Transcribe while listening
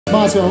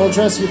Matthew, I'll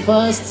address you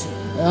first.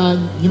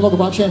 Немного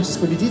пообщаемся с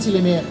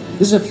победителями.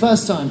 This is your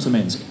first time to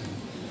Minsk.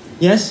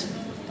 Yes,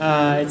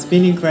 it's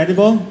been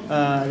incredible.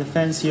 The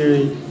fans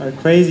here are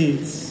crazy.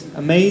 It's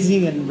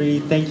amazing, and really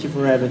thank you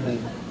for everything.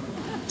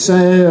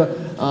 So,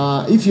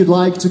 if you'd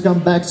like to come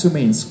back to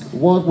Minsk,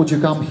 what would you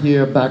come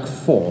here back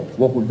for?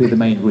 What would be the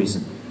main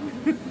reason?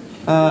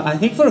 I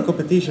think for a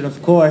competition,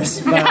 of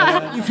course.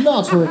 But, if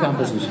not for a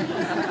competition.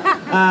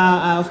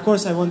 of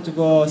course, I want to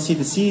go see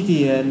the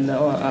city, and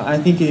I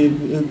think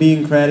it'll be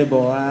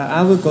incredible.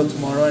 I will go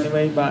tomorrow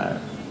anyway, but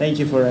thank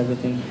you for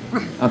everything.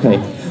 Okay.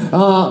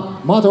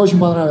 Мате очень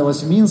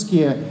понравилось в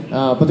Минске.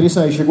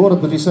 Потрясающий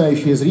город,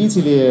 потрясающие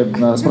зрители.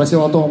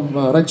 Спросил о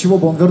том, ради чего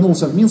бы он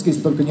вернулся в Минск,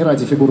 если только не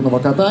ради фигурного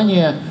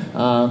катания.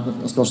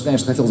 Сказал, что,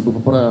 конечно, хотелось бы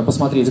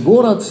посмотреть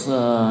город.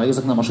 Из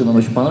окна машины он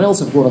очень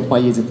понравился. В город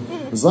поедет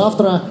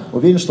завтра.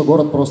 Уверен, что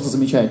город просто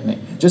замечательный.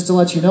 Just to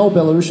let you know,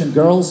 Belarusian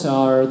girls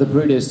are the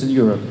prettiest in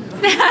Europe.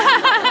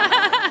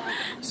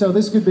 So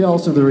this could be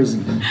also the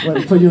reason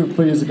for you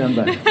to come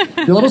back.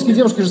 Белорусские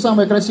девушки же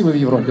самые красивые в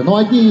Европе. Но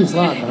одни есть.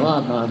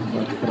 Ладно,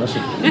 хорошо.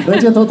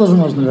 Ради этого тоже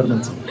можно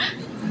вернуться.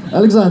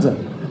 Alexander,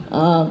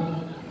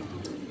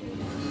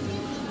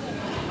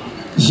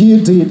 you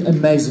did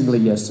amazingly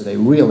yesterday,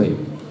 really.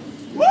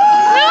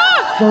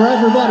 For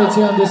everybody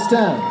to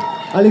understand.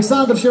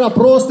 Александр вчера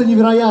просто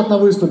невероятно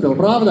выступил,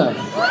 правда?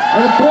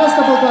 Это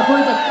просто был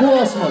какой-то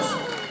космос.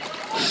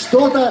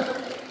 Что-то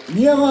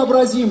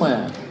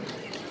невообразимое.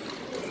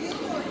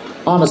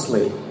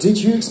 Honestly, did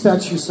you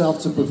expect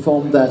yourself to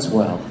perform that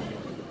well?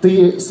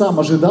 Ты сам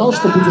ожидал,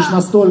 что будешь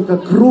настолько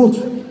крут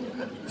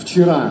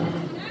вчера?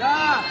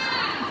 Да!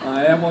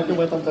 Я мог об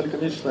этом только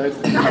мечтать.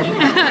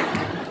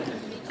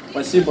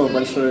 Спасибо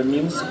большое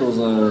Минску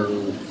за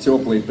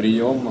теплый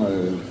прием,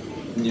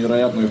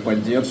 невероятную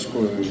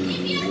поддержку.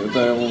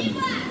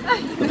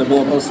 Это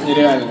было просто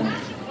нереально.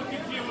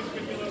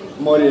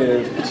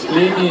 Море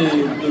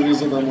впечатлений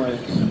довезу домой.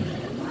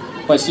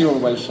 Спасибо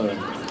большое.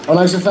 I'd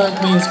like to thank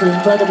Minsk for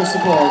incredible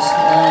support,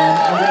 and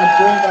I'm going to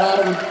bring a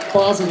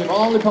lot of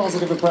only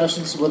positive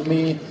impressions with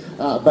me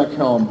back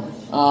home.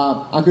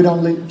 I could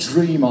only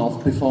dream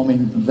of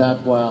performing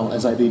that well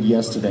as I did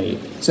yesterday.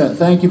 So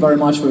thank you very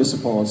much for your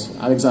support.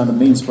 Alexander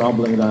means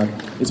probably that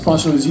it's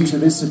partially due to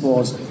this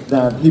support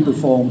that he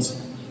performed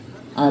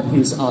at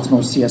his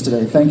utmost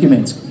yesterday. Thank you,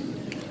 Minsk.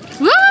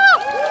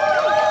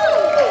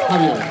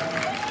 Javier.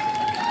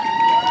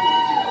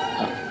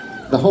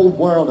 The whole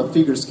world of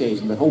figure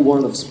skating, the whole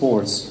world of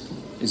sports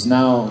is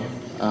now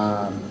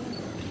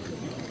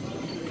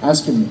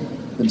asking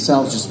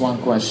themselves just one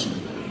question.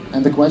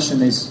 And the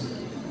question is,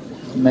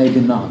 maybe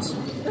not.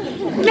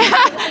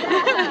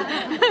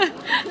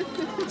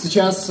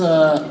 Сейчас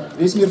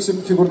весь мир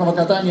фигурного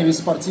катания, весь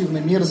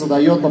спортивный мир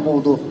задает по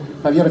поводу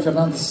Хавьера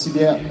Фернандеса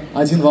себе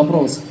один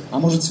вопрос. А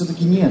может,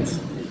 все-таки нет?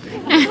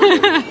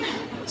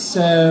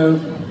 So,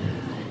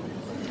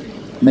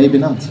 maybe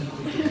not.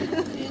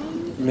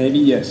 Maybe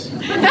yes.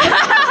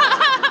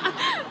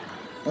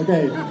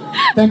 Okay,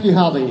 thank you,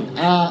 Javi.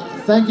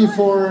 Thank you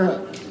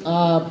for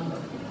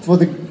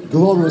the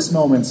glorious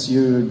moments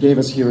you gave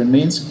us here in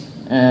Minsk,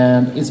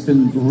 and it's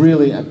been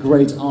really a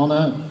great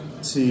honor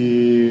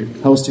to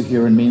host you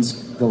here in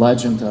Minsk, the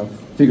legend of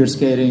figure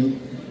skating.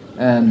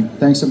 And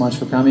thanks so much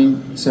for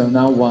coming. So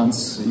now,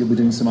 once you'll be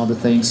doing some other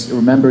things,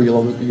 remember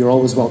you're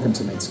always welcome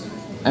to Minsk,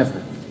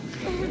 ever.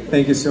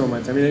 Thank you so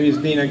much. I mean, it's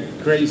been a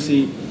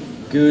crazy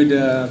good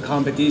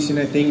competition.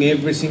 I think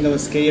every single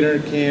skater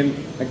can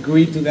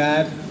agree to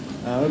that.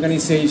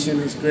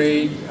 Organization is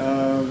great.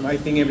 I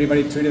think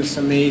everybody treated us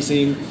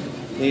amazing,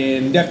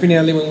 and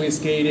definitely when we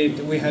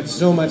skated, we had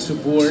so much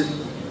support.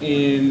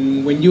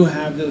 And when you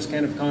have those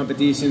kind of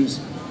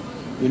competitions,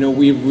 you know,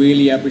 we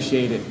really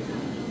appreciate it.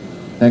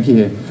 Thank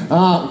you.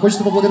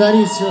 Хочется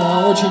поблагодарить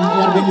очень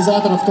и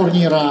организаторов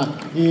турнира,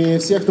 и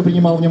всех, кто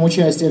принимал в нем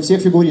участие,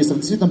 всех фигуристов.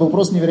 Действительно, был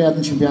просто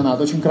невероятный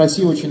чемпионат. Очень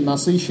красивый, очень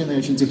насыщенный,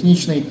 очень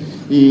техничный,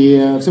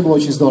 и все было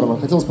очень здорово.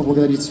 Хотелось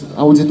поблагодарить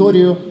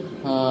аудиторию,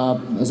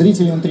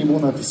 зрителей на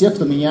трибунах, всех,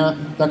 кто меня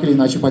так или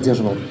иначе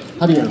поддерживал.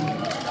 Javier.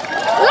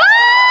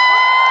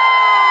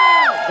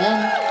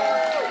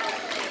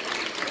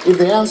 If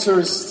the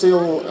answer is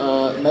still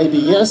maybe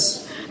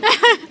yes,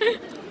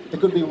 there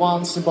could be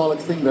one symbolic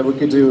thing that we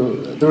could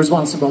do. There is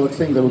one symbolic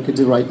thing that we could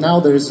do right now.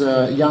 There's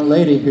a young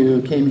lady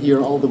who came here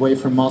all the way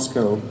from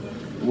Moscow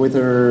with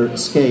her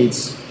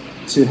skates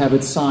to have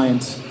it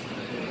signed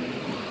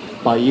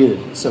by you.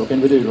 So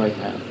can we do it right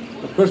now?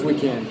 Of course we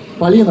can.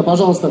 Полина,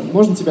 пожалуйста,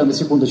 можно тебя на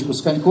секундочку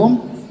с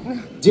коньком?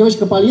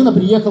 Девочка Полина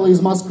приехала из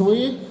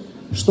Москвы,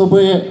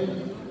 чтобы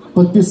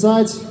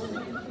подписать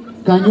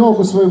конек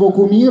у своего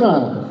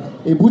кумира,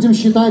 и будем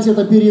считать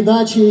это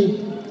передачей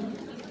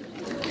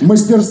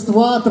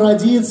мастерства,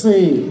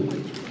 традиций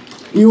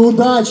и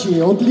удачи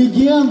от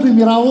легенды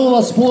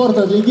мирового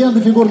спорта, от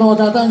легенды фигурного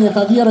катания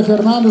Хавьера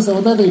Фернандеса,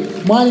 вот этой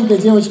маленькой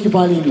девочки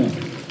Полине.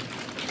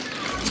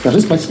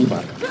 Скажи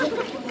спасибо.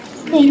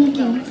 Thank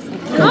you.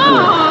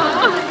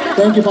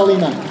 Thank you,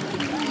 Paulina.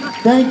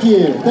 Thank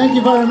you. Thank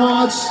you very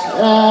much.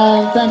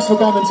 And thanks for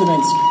coming to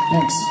Minsk.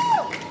 Thanks.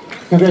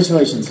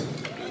 Congratulations.